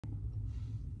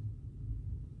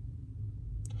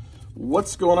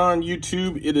What's going on,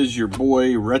 YouTube? It is your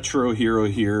boy Retro Hero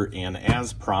here, and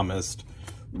as promised,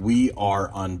 we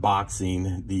are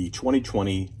unboxing the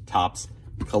 2020 Topps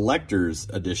Collector's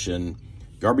Edition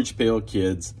Garbage Pail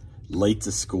Kids Late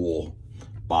to School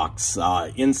box.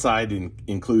 Inside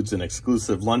includes an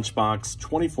exclusive lunchbox,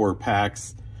 24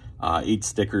 packs, 8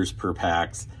 stickers per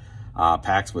packs.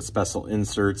 Packs with special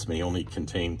inserts may only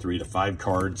contain 3 to 5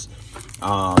 cards.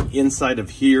 Inside of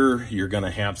here, you're going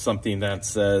to have something that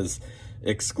says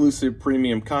exclusive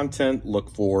premium content. Look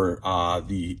for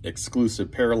the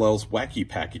exclusive parallels, wacky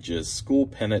packages, school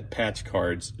pennant patch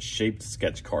cards, shaped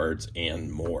sketch cards,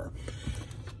 and more.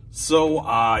 So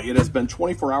it has been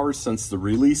 24 hours since the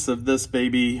release of this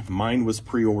baby. Mine was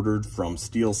pre-ordered from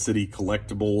Steel City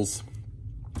Collectibles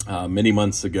many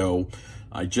months ago.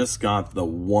 I just got the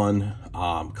one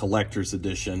collector's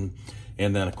edition,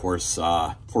 and then of course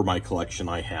for my collection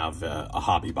I have a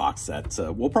hobby box that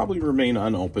will probably remain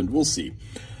unopened. We'll see.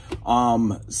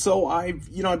 So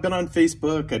I've been on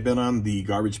Facebook, I've been on the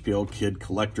Garbage Pail Kid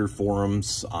collector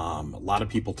forums. A lot of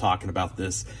people talking about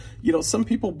this. Some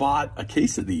people bought a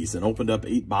case of these and opened up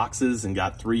 8 boxes and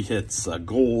got 3 hits: a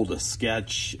gold, a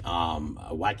sketch, a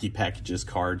wacky packages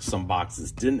card. Some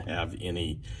boxes didn't have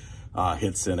any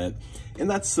hits in it, and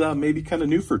that's maybe kind of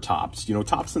new for Topps.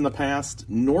 Topps in the past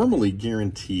normally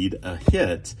guaranteed a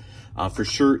hit for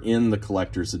sure in the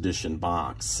collector's edition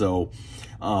box. So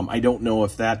I don't know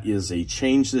if that is a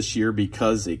change this year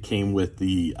because it came with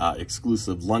the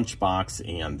exclusive lunchbox,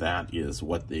 and that is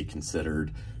what they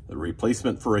considered the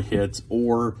replacement for a hit,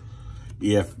 or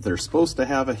if they're supposed to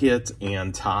have a hit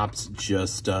and Topps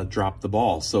just dropped the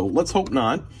ball. So let's hope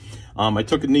not. I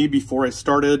took a knee before I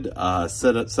started,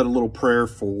 said a little prayer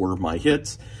for my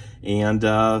hits, and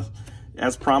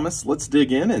as promised, let's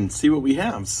dig in and see what we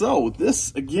have. So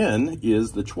this, again,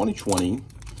 is the 2020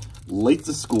 Late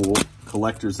to School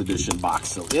Collector's Edition box.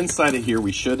 So inside of here,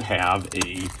 we should have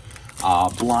a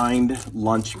blind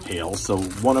lunch pail, so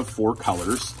one of 4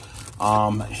 colors.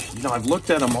 I've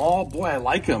looked at them all. Boy, I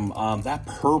like them. That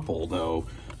purple, though,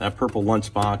 that purple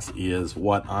lunchbox is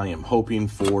what I am hoping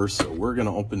for. So we're going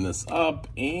to open this up,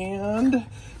 and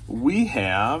we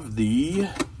have the...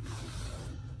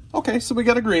 Okay, so we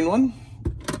got a green one.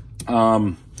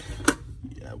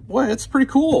 Boy, it's pretty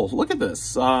cool. Look at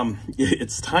this.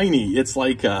 It's tiny. It's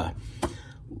like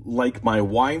my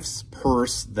wife's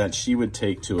purse that she would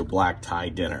take to a black tie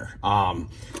dinner.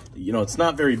 It's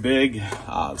not very big.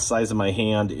 The size of my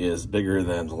hand is bigger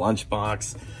than the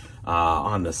lunchbox.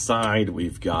 On the side,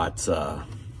 we've got, oh,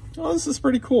 this is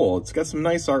pretty cool. It's got some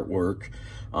nice artwork.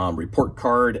 Report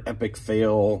card, epic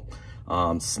fail,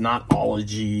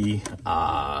 snotology,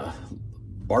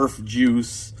 barf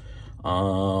juice.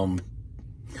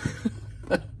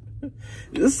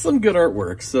 This is some good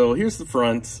artwork. So here's the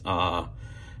front.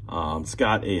 It's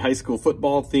got a high school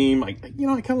football theme. I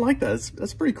kind of like that.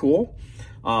 That's pretty cool.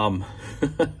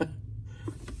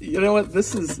 You know what?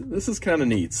 This is kind of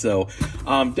neat. So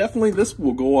definitely this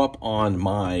will go up on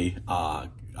my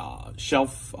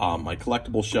shelf, my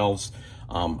collectible shelves.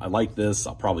 I like this.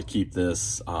 I'll probably keep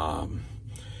this.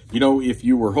 If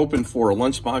you were hoping for a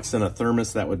lunchbox and a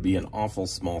thermos, that would be an awful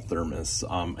small thermos.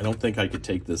 I don't think I could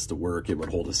take this to work. It would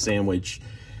hold a sandwich,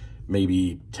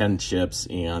 maybe 10 chips,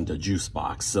 and a juice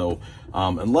box. So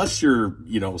unless you're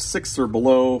 6 or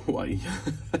below,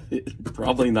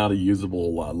 probably not a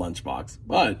usable lunchbox,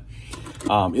 but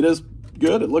it is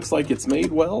good. It looks like it's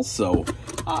made well, so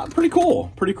pretty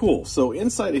cool. So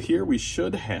inside of here we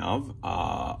should have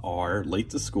our Late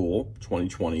to School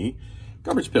 2020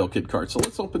 Garbage Pail Kid card. So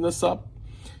let's open this up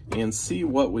and see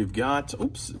what we've got.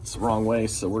 Oops, it's the wrong way,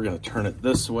 so we're going to turn it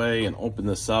this way and open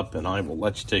this up, and I will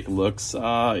let you take a look.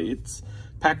 It's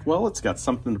packed well. It's got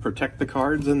something to protect the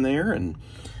cards in there, and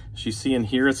as you see in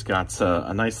here, it's got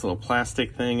a nice little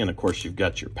plastic thing, and of course you've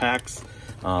got your packs.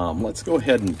 Let's go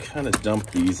ahead and kind of dump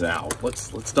these out.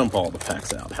 Let's dump all the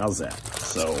packs out. How's that?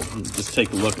 So just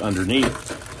take a look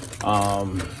underneath.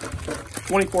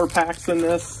 24 packs in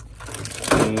this,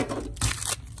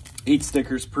 8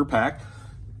 stickers per pack.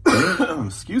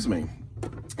 Excuse me.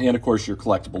 And of course your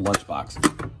collectible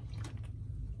lunchbox.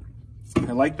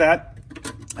 I like that.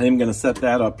 I am going to set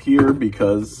that up here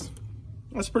because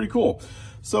that's pretty cool.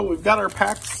 So we've got our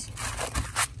packs.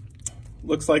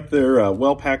 Looks like they're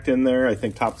well packed in there. I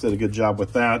think Topps did a good job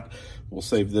with that. We'll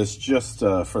save this just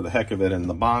for the heck of it in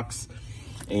the box.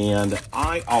 And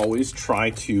I always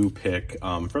try to pick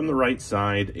from the right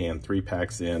side and 3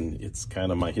 packs in. It's kind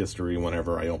of my history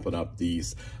whenever I open up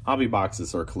these hobby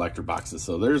boxes or collector boxes.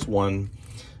 So there's 1,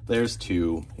 there's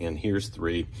 2, and here's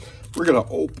 3. We're gonna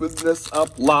open this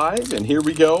up live, and here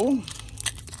we go.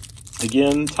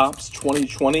 Again, Topps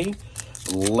 2020,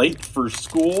 late for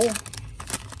school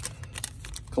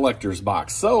collector's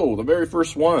box. So the very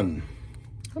first one,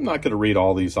 I'm not going to read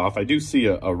all these off. I do see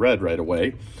a red right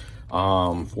away.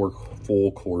 For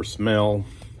full course male,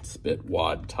 spit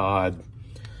wad Todd,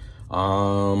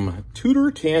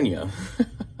 Tudor Tanya.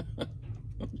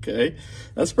 Okay,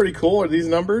 that's pretty cool. Are these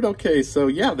numbered? Okay, so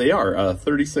yeah, they are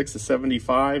 36 to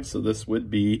 75. So this would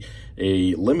be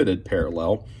a limited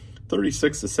parallel.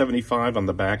 36 to 75 on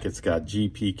the back. It's got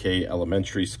GPK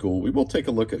Elementary School. We will take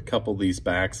a look at a couple of these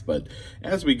backs, but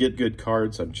as we get good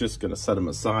cards, I'm just going to set them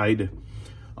aside.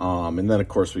 And then, of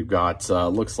course, we've got,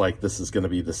 looks like this is going to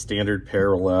be the standard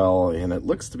parallel, and it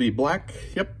looks to be black.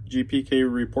 Yep,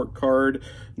 GPK report card.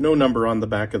 No number on the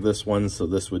back of this one, so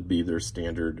this would be their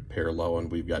standard parallel, and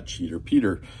we've got Cheater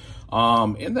Peter.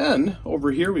 And then,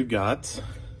 over here, we've got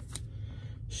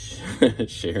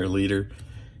Share Leader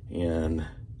and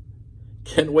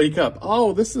Can't Wake Up.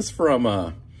 Oh, this is from,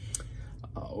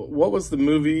 what was the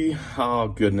movie? Oh,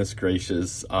 goodness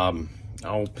gracious.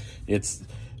 Oh, it's...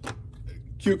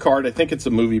 cute card. I think it's a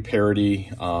movie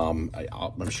parody.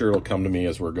 I'm sure it'll come to me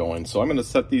as we're going. So I'm going to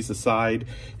set these aside,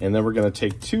 and then we're going to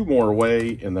take two more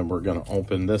away, and then we're going to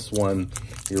open this one.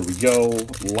 Here we go.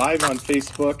 Live on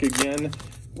Facebook again.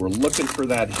 We're looking for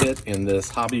that hit in this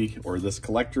hobby or this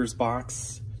collector's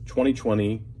box.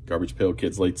 2020 Garbage Pail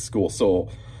Kids late to school. So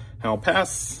Hal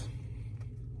Pass,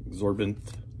 Exorbitant,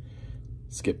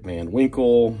 Skip Van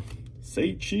Winkle,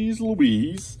 Say Cheese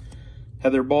Louise,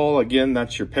 Heather Ball. Again,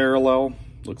 that's your parallel.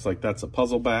 Looks like that's a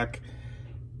puzzle back.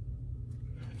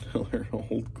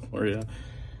 Old Gloria.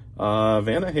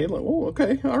 Vanna Halen. Oh,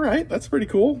 okay. All right. That's pretty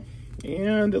cool.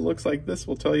 And it looks like this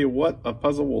will tell you what a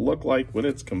puzzle will look like when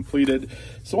it's completed.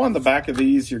 So on the back of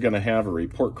these, you're going to have a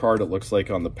report card, it looks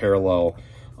like, on the parallel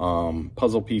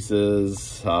puzzle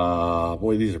pieces.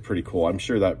 Boy, these are pretty cool. I'm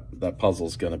sure that puzzle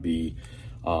is going to be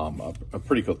a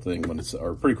pretty cool thing when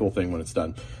it's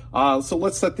done. So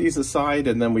let's set these aside,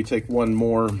 and then we take one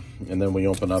more, and then we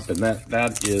open up, and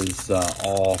that is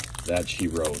all that she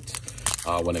wrote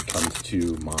when it comes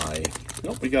to my.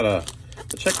 Nope, we got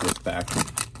the checklist back.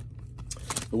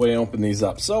 The way I open these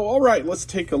up. So all right, let's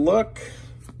take a look.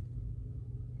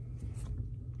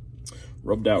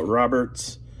 Rubbed Out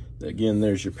Roberts. Again,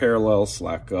 there's your parallel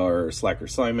Slacker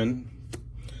Simon,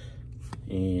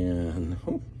 and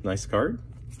oh, nice card.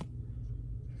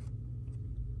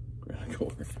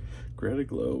 Greta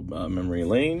Globe, Memory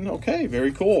Lane. Okay,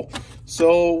 very cool.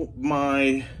 So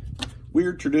my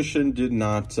weird tradition did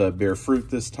not bear fruit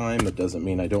this time. It doesn't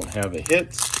mean I don't have a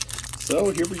hit.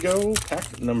 So here we go,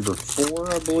 pack number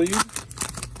 4, I believe.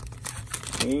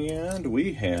 And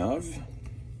we have,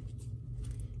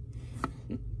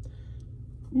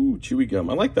 ooh, Chewy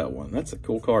Gum. I like that one. That's a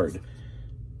cool card.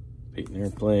 Peyton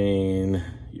Airplane,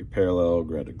 your parallel,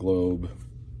 Greta Globe.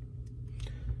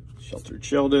 Sheltered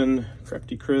Sheldon,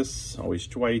 Crafty Chris, Always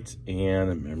Dwight,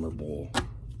 and Memorable.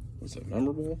 Was it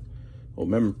Memorable? Oh,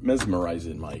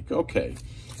 Mesmerizing Mike. Okay.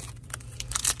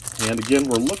 And again,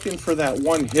 we're looking for that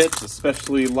one hit,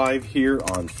 especially live here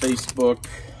on Facebook.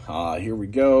 Here we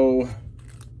go.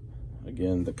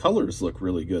 Again, the colors look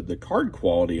really good. The card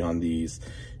quality on these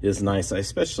is nice. I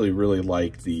especially really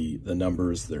like the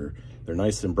numbers. They're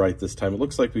nice and bright this time. It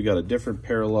looks like we got a different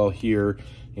parallel here.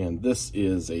 And this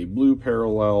is a blue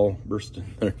parallel,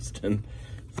 Thurston.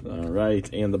 All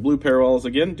right, and the blue parallels,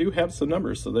 again, do have some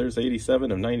numbers. So there's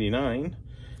 87 of 99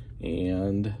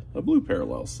 and a blue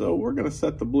parallel. So we're going to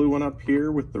set the blue one up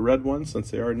here with the red one since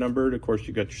they are numbered. Of course,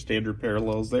 you got your standard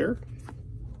parallels there.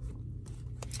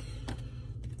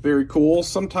 Very cool.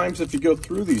 Sometimes if you go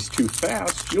through these too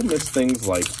fast, you'll miss things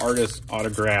like artist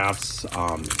autographs,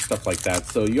 stuff like that.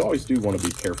 So you always do want to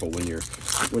be careful when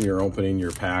you're opening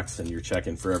your packs and you're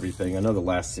checking for everything. I know the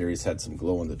last series had some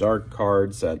glow-in-the-dark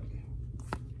cards that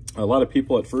a lot of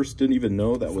people at first didn't even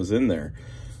know that was in there.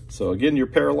 So again, your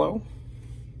parallel.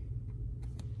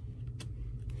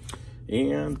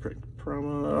 And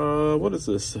what is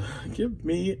this? Give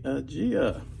me a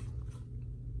Gia.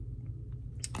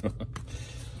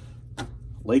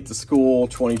 Late to School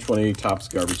 2020 Topps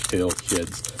Garbage Pail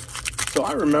Kids. So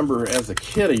I remember as a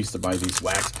kid, I used to buy these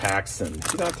wax packs, and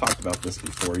you know, I talked about this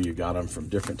before. You got them from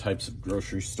different types of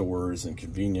grocery stores and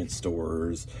convenience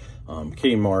stores,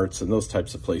 Kmart's, and those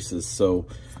types of places. So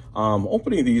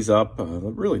opening these up, a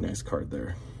really nice card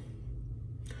there.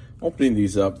 Opening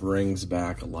these up brings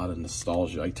back a lot of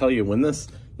nostalgia. I tell you, when this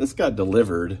got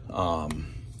delivered, I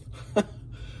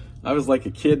was like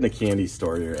a kid in a candy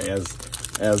store here.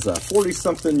 As a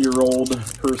 40-something-year-old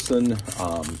person,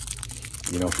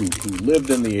 you know, who lived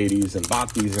in the 80s and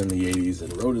bought these in the 80s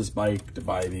and rode his bike to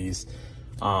buy these,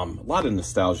 A lot of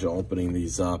nostalgia opening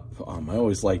these up. I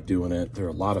always like doing it. They're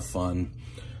a lot of fun.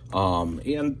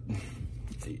 And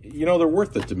you know, they're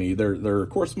worth it to me. They're of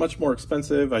course much more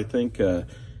expensive. I think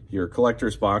your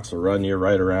collector's box will run you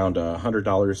right around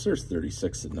 $100. There's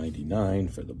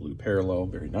 $36.99 for the blue parallel.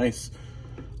 Very nice.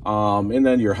 And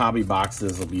then your hobby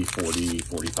boxes will be $40,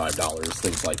 $45,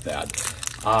 things like that.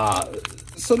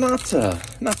 So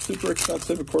not super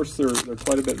expensive. Of course, they're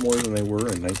quite a bit more than they were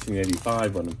in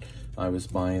 1985 when I was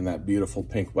buying that beautiful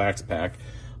pink wax pack.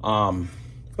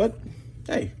 But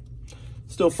hey,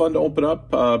 still fun to open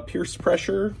up. Pierce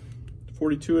Pressure,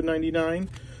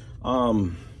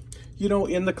 $42.99. You know,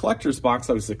 in the collector's box,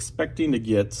 I was expecting to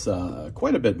get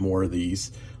quite a bit more of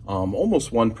these,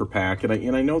 almost one per pack,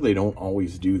 and I know they don't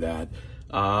always do that,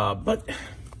 but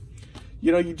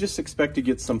you know, you just expect to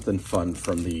get something fun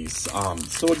from these.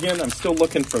 So again, I'm still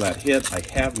looking for that hit. I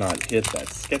have not hit that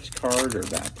sketch card or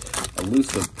that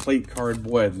elusive plate card.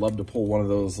 Boy, I'd love to pull one of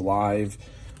those live.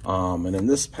 And in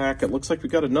this pack, it looks like we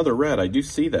got another red. I do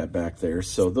see that back there.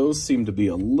 So those seem to be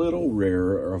a little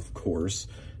rarer, of course,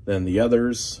 than the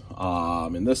others.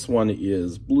 And this one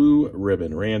is Blue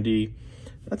Ribbon Randy.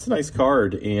 That's a nice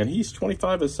card, and he's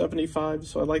 25 of 75,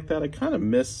 so I like that. I kind of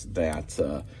miss that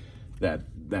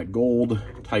that gold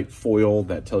type foil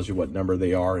that tells you what number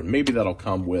they are, and maybe that'll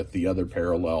come with the other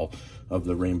parallel of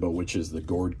the rainbow, which is the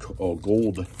gold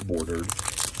bordered,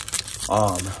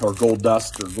 or gold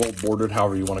dust, or gold bordered,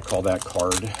 however you want to call that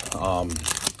card.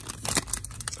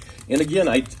 And again,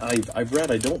 I've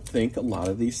read, I don't think a lot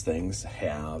of these things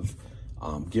have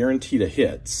guaranteed a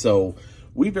hit. So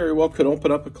we very well could open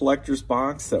up a collector's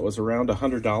box that was around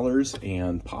 $100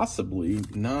 and possibly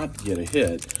not get a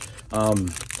hit.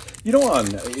 You know,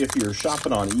 if you're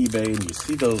shopping on eBay and you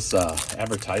see those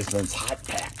advertisements,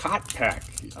 hot pack,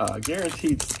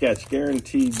 guaranteed sketch,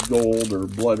 guaranteed gold or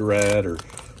blood red or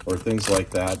things like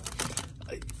that.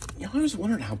 You know, I was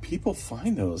wondering how people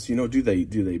find those. You know, do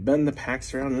they bend the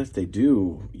packs around? And if they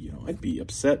do, you know, I'd be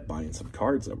upset buying some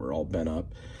cards that were all bent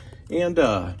up. And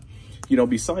you know,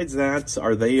 besides that,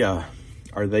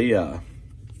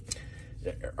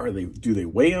 do they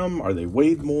weigh them? Are they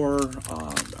weighed more?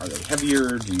 Are they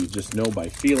heavier? Do you just know by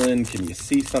feeling? Can you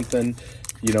see something?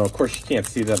 You know, of course, you can't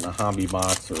see that in a hobby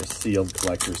box or a sealed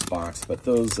collector's box, but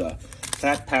those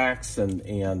fat packs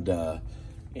and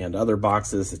other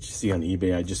boxes that you see on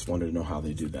eBay, I just wanted to know how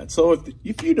they do that. So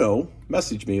if you know,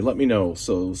 message me, let me know.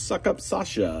 So Suck Up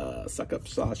Sasha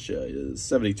is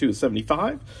 72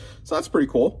 75. So that's pretty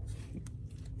cool.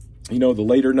 You know, the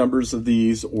later numbers of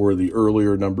these or the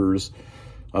earlier numbers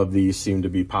of these seem to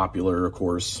be popular, of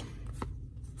course.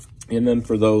 And then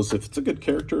for those, if it's a good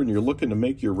character and you're looking to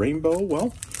make your rainbow,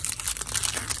 well,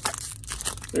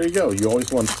 there you go. You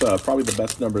always want probably the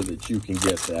best number that you can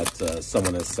get that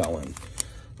someone is selling.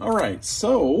 All right,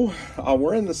 so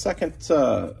we're in the second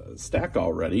stack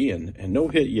already and no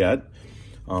hit yet.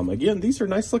 Again, these are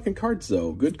nice looking cards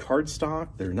though. Good card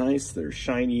stock. They're nice. They're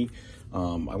shiny.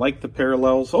 I like the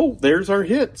parallels. Oh, there's our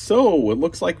hit. So it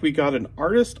looks like we got an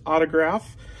artist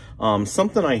autograph.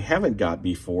 Something I haven't got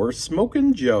before,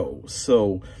 Smokin' Joe.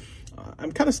 So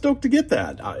I'm kind of stoked to get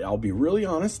that. I'll be really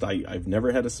honest. I've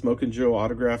never had a Smokin' Joe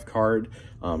autograph card.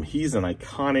 He's an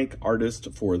iconic artist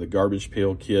for the Garbage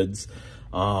Pail Kids.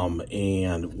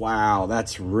 And wow,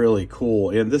 that's really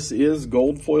cool. And this is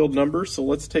gold foiled number. So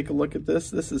let's take a look at this.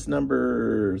 This is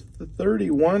number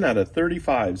 31 out of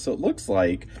 35. So it looks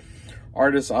like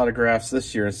artist autographs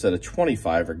this year instead of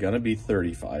 25 are going to be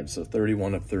 35. So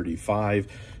 31 of 35.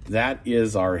 That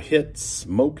is our hit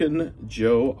Smokin'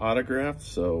 Joe autograph.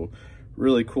 So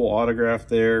really cool autograph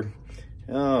there.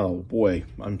 Oh boy,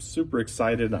 I'm super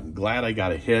excited. I'm glad I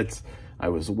got a hit. I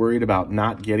was worried about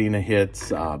not getting a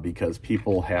hit because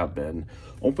people have been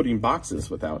opening boxes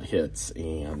without hits,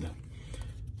 and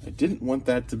I didn't want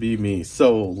that to be me.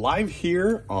 So live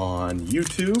here on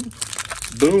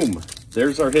YouTube, boom,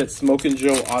 there's our hit Smokin'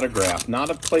 Joe autograph.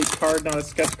 Not a plate card, not a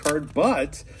sketch card,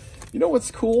 but you know what's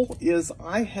cool is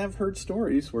I have heard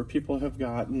stories where people have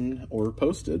gotten or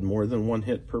posted more than one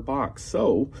hit per box.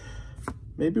 So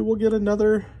maybe we'll get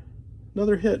another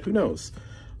hit, who knows?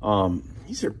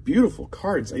 These are beautiful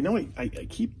cards. I know I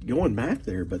keep going back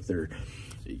there, but they're,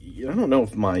 I don't know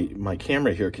if my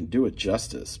camera here can do it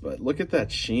justice, but look at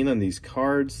that sheen on these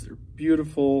cards. They're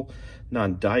beautiful,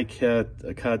 non-die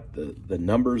cut. The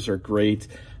numbers are great.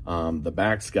 The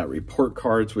back's got report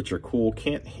cards, which are cool.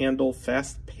 Can't handle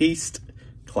fast-paced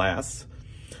class.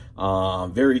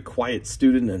 Very quiet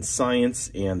student in science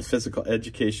and physical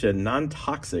education.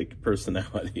 Non-toxic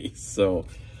personality. So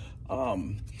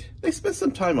they spent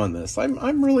some time on this.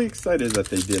 I'm really excited that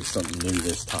they did something new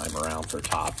this time around for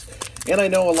Topps. And I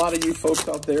know a lot of you folks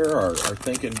out there are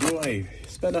thinking, do I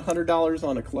spend $100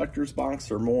 on a collector's box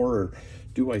or more, or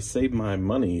do I save my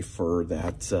money for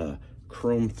that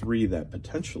Chrome 3 that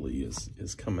potentially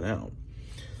is coming out?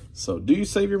 So do you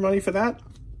save your money for that?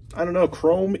 I don't know.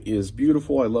 Chrome is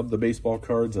beautiful. I love the baseball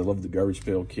cards. I love the Garbage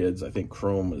Pail Kids. I think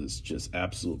Chrome is just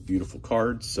absolute beautiful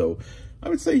cards. So I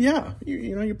would say, yeah,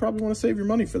 you know, you probably want to save your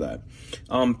money for that.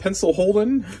 Pencil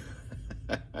Holden,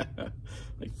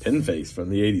 like Pin Face from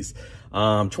the 80s.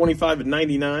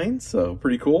 25/99, so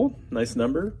pretty cool. Nice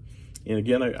number. And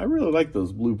again, I really like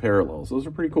those blue parallels. Those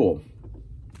are pretty cool.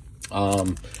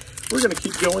 We're going to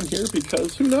keep going here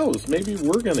because who knows? Maybe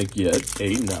we're going to get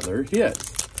another hit.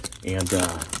 And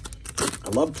I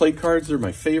love plate cards. They're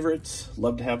my favorites.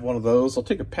 Love to have one of those. I'll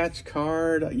take a patch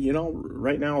card. You know,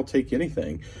 right now I'll take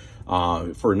anything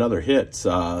for another hit.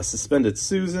 Suspended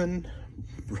Susan,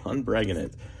 Ron bragging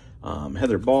it.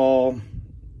 Heather Ball,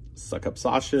 Suck Up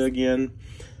Sasha again.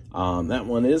 That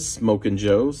one is Smokin'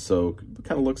 Joe, so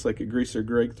kind of looks like a Greaser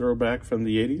Greg throwback from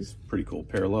the 80s. Pretty cool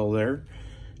parallel there.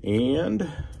 And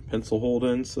Pencil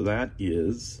Holden, so that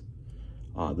is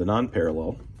the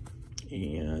non-parallel.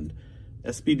 And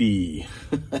SBD.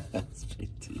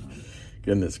 SBD.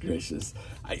 Goodness gracious.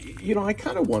 I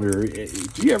kind of wonder,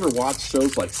 do you ever watch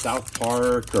shows like South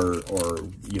Park or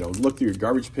you know, look through your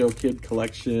Garbage Pail Kid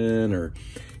collection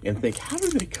and think, how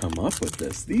did they come up with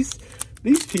this? These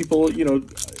people, you know,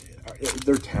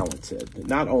 they're talented.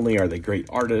 Not only are they great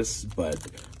artists, but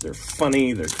they're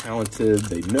funny, they're talented,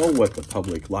 they know what the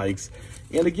public likes.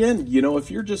 And again, you know, if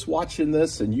you're just watching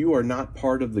this and you are not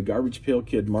part of the Garbage Pail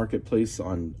Kid marketplace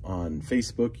on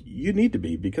Facebook, you need to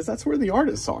be, because that's where the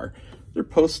artists are. They're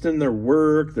posting their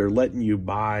work, they're letting you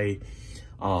buy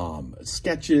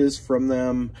sketches from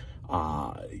them.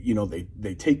 You know,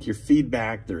 they take your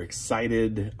feedback, they're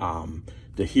excited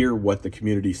to hear what the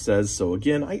community says. So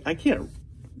again, I can't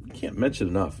mention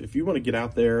enough. If you want to get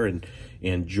out there and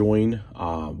join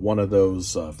one of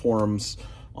those forums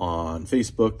on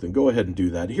Facebook, then go ahead and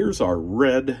do that. Here's our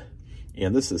red,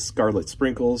 and this is Scarlet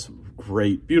Sprinkles.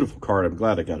 Great, beautiful card. I'm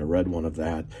glad I got a red one of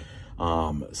that.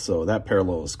 So that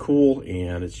parallel is cool,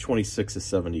 and it's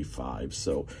 26/75.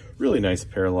 So really nice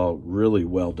parallel, really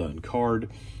well done card.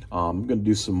 I'm going to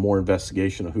do some more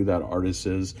investigation of who that artist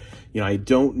is. You know, I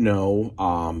don't know,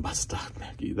 but Stock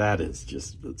Maggie, that is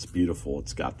just, it's beautiful.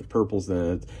 It's got the purples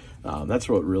in it. That's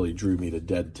what really drew me to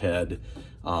Dead Ted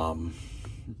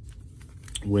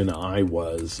when I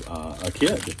was a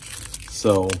kid.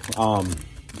 So,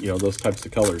 you know, those types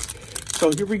of colors.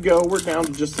 So here we go. We're down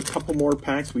to just a couple more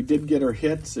packs. We did get our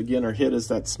hits. Again, our hit is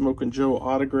that Smokin' Joe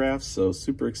autograph, so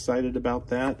super excited about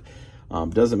that.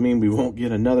 Doesn't mean we won't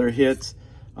get another hit,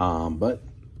 but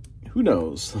who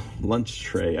knows? Lunch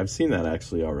tray. I've seen that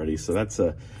actually already. So that's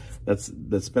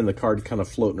been the card kind of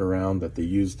floating around that they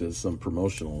used as some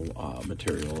promotional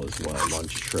material as well.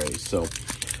 Lunch tray. So,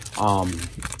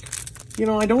 you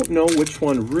know, I don't know which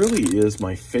one really is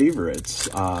my favorites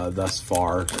thus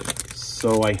far.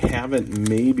 So I haven't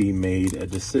maybe made a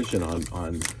decision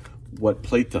on what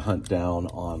plate to hunt down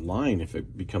online if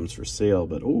it becomes for sale.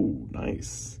 But, oh,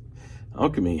 nice.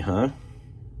 Alchemy, huh?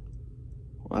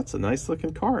 Well, that's a nice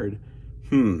looking card.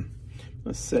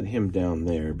 Let's set him down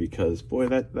there because, boy,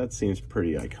 that seems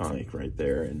pretty iconic right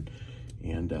there. And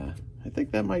I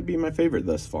think that might be my favorite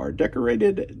thus far.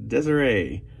 Decorated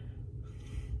Desiree.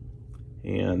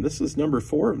 And this is number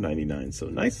 4/99, so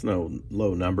nice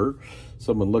low number.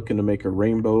 Someone looking to make a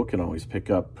rainbow can always pick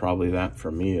up probably that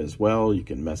from me as well. You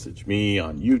can message me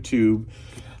on YouTube.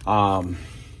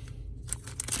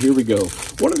 Here we go.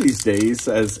 One of these days,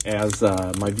 as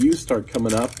my views start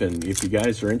coming up, and if you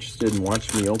guys are interested in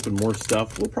watching me open more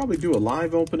stuff, we'll probably do a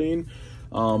live opening,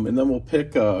 and then we'll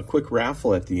pick a quick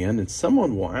raffle at the end, and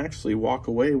someone will actually walk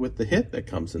away with the hit that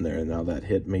comes in there. And now that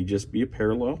hit may just be a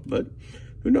parallel, but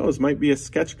who knows, might be a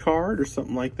sketch card or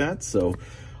something like that. So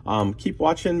keep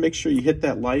watching. Make sure you hit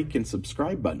that like and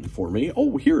subscribe button for me.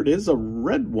 Oh, here it is, a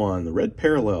red one, the red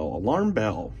parallel, Alarm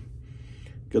Bell.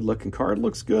 Good looking card,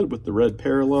 looks good with the red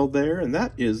parallel there. And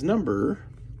that is number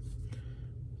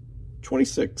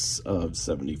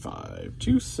 26/75,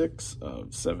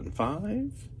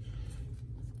 26/75.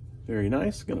 Very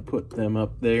nice. Gonna put them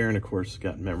up there. And of course,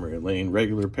 got Memory Lane,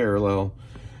 regular parallel,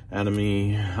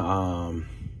 Anatomy,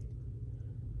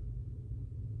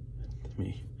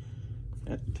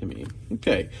 Timmy.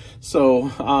 Okay,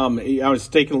 so I was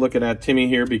taking a look at that Timmy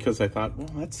here because I thought, well,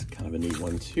 that's kind of a neat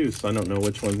one too. So I don't know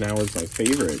which one now is my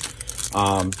favorite.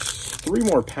 3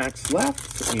 more packs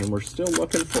left, and we're still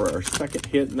looking for our second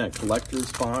hit in that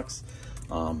collector's box.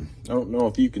 I don't know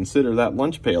if you consider that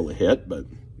lunch pail a hit, but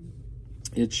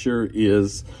it sure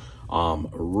is a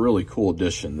really cool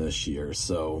addition this year.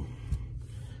 So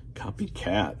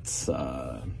copycats,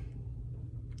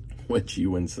 Witchy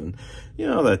Winston, you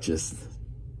know, that just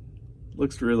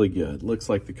looks really good. Looks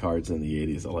like the cards in the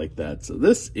 80s. I like that. So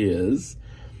this is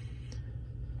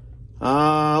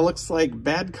looks like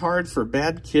bad card for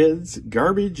bad kids,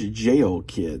 Garbage Pail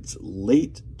Kids,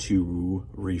 late to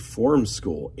reform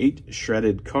school, 8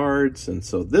 shredded cards. And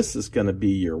so this is going to be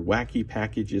your wacky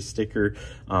packages sticker.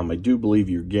 I do believe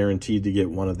you're guaranteed to get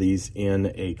one of these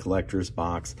in a collector's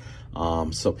box.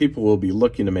 So people will be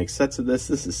looking to make sets of this.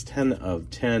 This is 10 of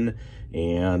 10.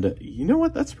 And you know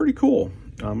what? That's pretty cool.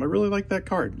 I really like that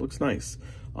card. Looks nice.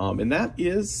 And that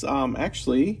is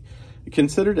actually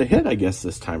considered a hit, I guess,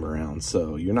 this time around.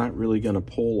 So you're not really going to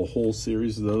pull a whole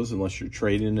series of those unless you're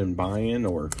trading and buying,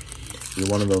 or you're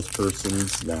one of those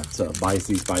persons that buys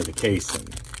these by the case and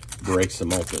breaks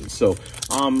them open. So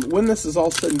when this is all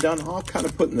said and done, I'll kind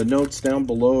of put in the notes down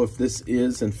below if this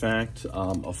is in fact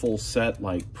a full set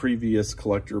like previous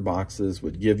collector boxes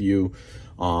would give you.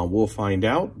 We'll find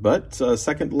out. But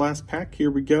second to last pack,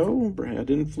 here we go. Brad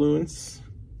Influence,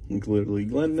 clearly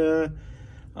Glenda.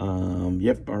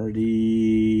 Yep,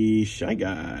 already Shy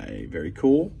Guy. Very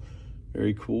cool.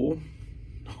 Very cool.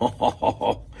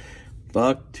 Oh,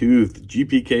 Bucktooth,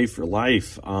 GPK for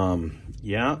life.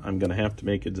 Yeah, I'm going to have to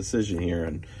make a decision here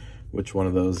on which one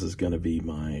of those is going to be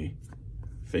my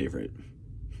favorite.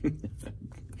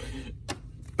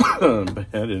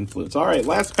 Bad Influence. All right,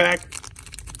 last pack.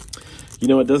 You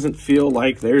know, it doesn't feel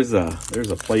like there's a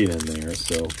plate in there,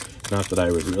 so not that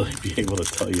I would really be able to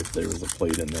tell you if there was a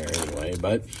plate in there anyway.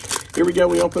 But here we go.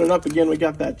 We open it up again. We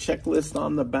got that checklist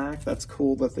on the back. That's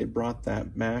cool that they brought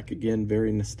that back. Again,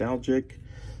 very nostalgic.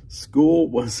 School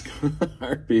was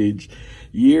garbage.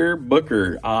 Year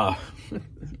Booker.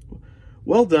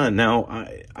 Well done. Now,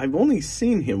 I've only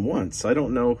seen him once. I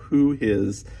don't know who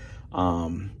his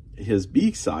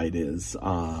B side is.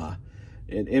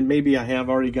 And maybe I have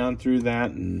already gone through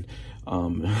that, and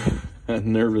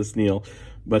Nervous Neil.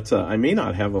 But I may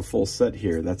not have a full set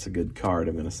here. That's a good card.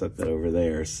 I'm going to set that over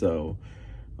there. So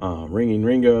Ringing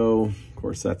Ringo, of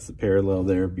course, that's the parallel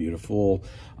there. Beautiful.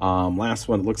 Last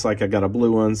one, it looks like I got a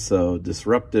blue one. So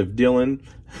Disruptive Dylan,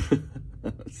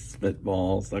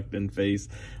 Spitball, Sucked in Face,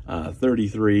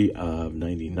 33 of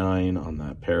 99 on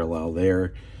that parallel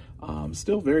there.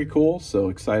 Still very cool. So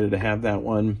excited to have that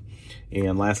one.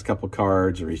 And last couple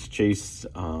cards, Reese Chase,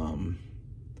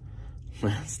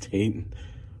 last 8.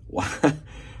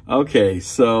 Okay,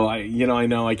 so I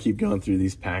know I keep going through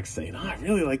these packs saying, oh, I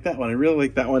really like that one. I really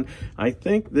like that one. I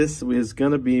think this is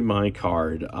going to be my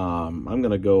card. I'm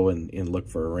going to go and look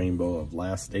for a rainbow of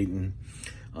Last Dayton.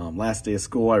 Last day of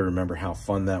school, I remember how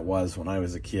fun that was when I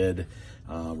was a kid,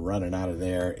 running out of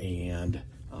there. And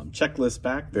checklist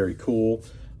back, very cool.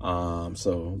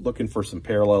 So looking for some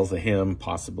parallels of him,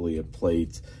 possibly a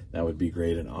plate. That would be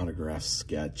great. An autograph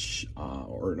sketch,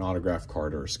 or an autograph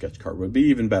card or a sketch card would be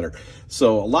even better.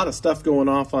 So a lot of stuff going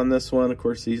off on this one. Of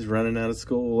course, he's running out of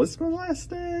school. It's my last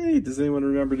day. Does anyone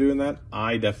remember doing that?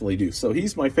 I definitely do. So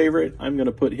he's my favorite. I'm going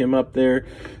to put him up there.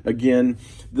 Again,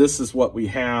 this is what we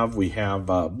have. We have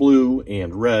blue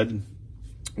and red.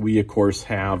 We, of course,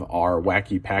 have our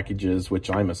wacky packages, which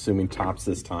I'm assuming Topps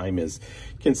this time is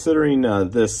considering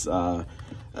this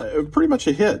pretty much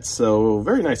a hit. So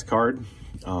very nice card.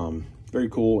 Very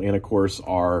cool. And, of course,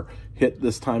 our hit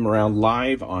this time around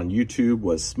live on YouTube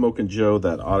was Smokin' Joe,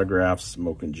 that autograph,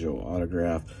 Smokin' Joe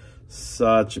autograph.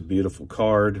 Such a beautiful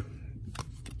card.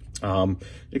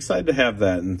 Excited to have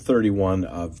that in 31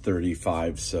 of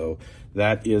 35. So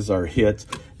that is our hit.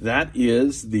 That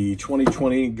is the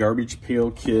 2020 Garbage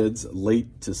Pail Kids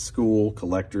Late to School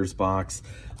Collector's Box.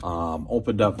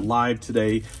 Opened up live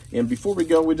today. And before we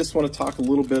go, we just want to talk a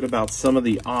little bit about some of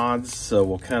the odds. So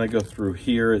we'll kind of go through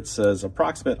here. It says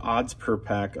approximate odds per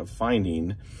pack of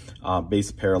finding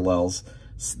base parallels.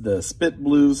 The Spit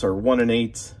Blues are 1 in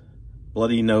 8.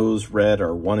 Bloody Nose Red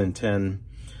are 1 in 10.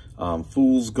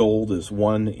 Fool's Gold is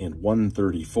 1 in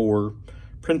 134.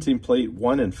 Printing Plate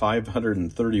 1 in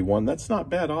 531. That's not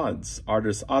bad odds.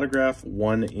 Artist Autograph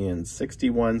 1 in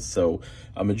 61. So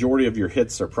a majority of your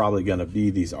hits are probably going to be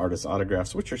these artist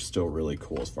autographs, which are still really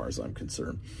cool as far as I'm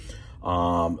concerned.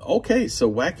 Okay,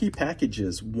 so wacky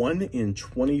packages 1 in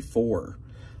 24.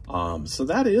 So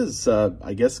that is,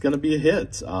 I guess, going to be a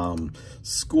hit.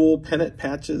 School pennant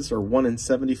patches are 1 in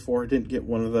 74. I didn't get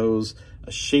one of those.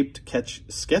 A shaped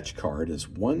sketch card is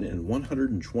 1 in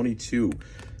 122.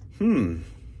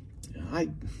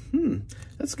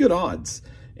 That's good odds.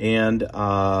 And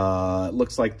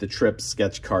looks like the trip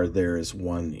sketch card there is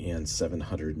 1 in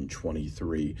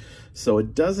 723. So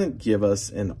it doesn't give us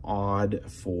an odd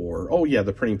for, oh yeah,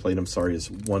 the printing plate, I'm sorry,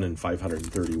 is 1 in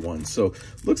 531. So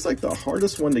looks like the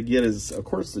hardest one to get is, of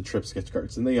course, the trip sketch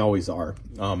cards, and they always are.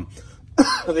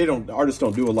 Artists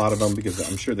don't do a lot of them because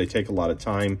I'm sure they take a lot of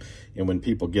time, and when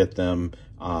people get them,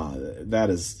 that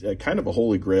is kind of a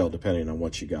holy grail depending on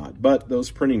what you got. But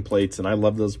those printing plates, and I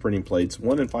love those printing plates,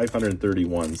 1 in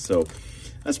 531, so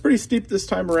that's pretty steep this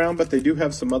time around, but they do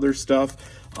have some other stuff.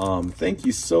 Thank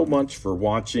you so much for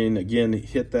watching. Again,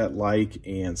 hit that like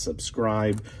and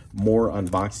subscribe. More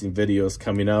unboxing videos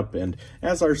coming up, and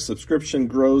as our subscription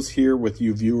grows here with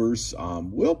you viewers,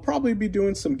 we'll probably be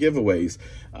doing some giveaways.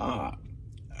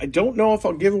 I don't know if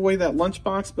I'll give away that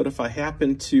lunchbox, but if I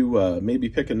happen to maybe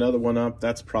pick another one up,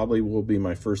 that's probably will be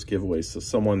my first giveaway. So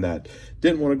someone that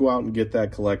didn't want to go out and get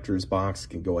that collector's box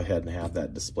can go ahead and have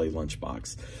that display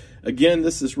lunchbox. Again,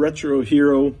 this is Retro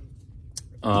Hero.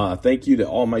 Thank you to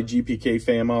all my GPK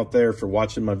fam out there for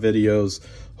watching my videos.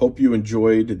 Hope you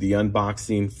enjoyed the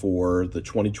unboxing for the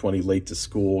 2020 Late to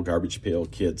School Garbage Pail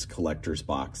Kids collector's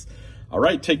box. All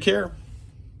right, take care.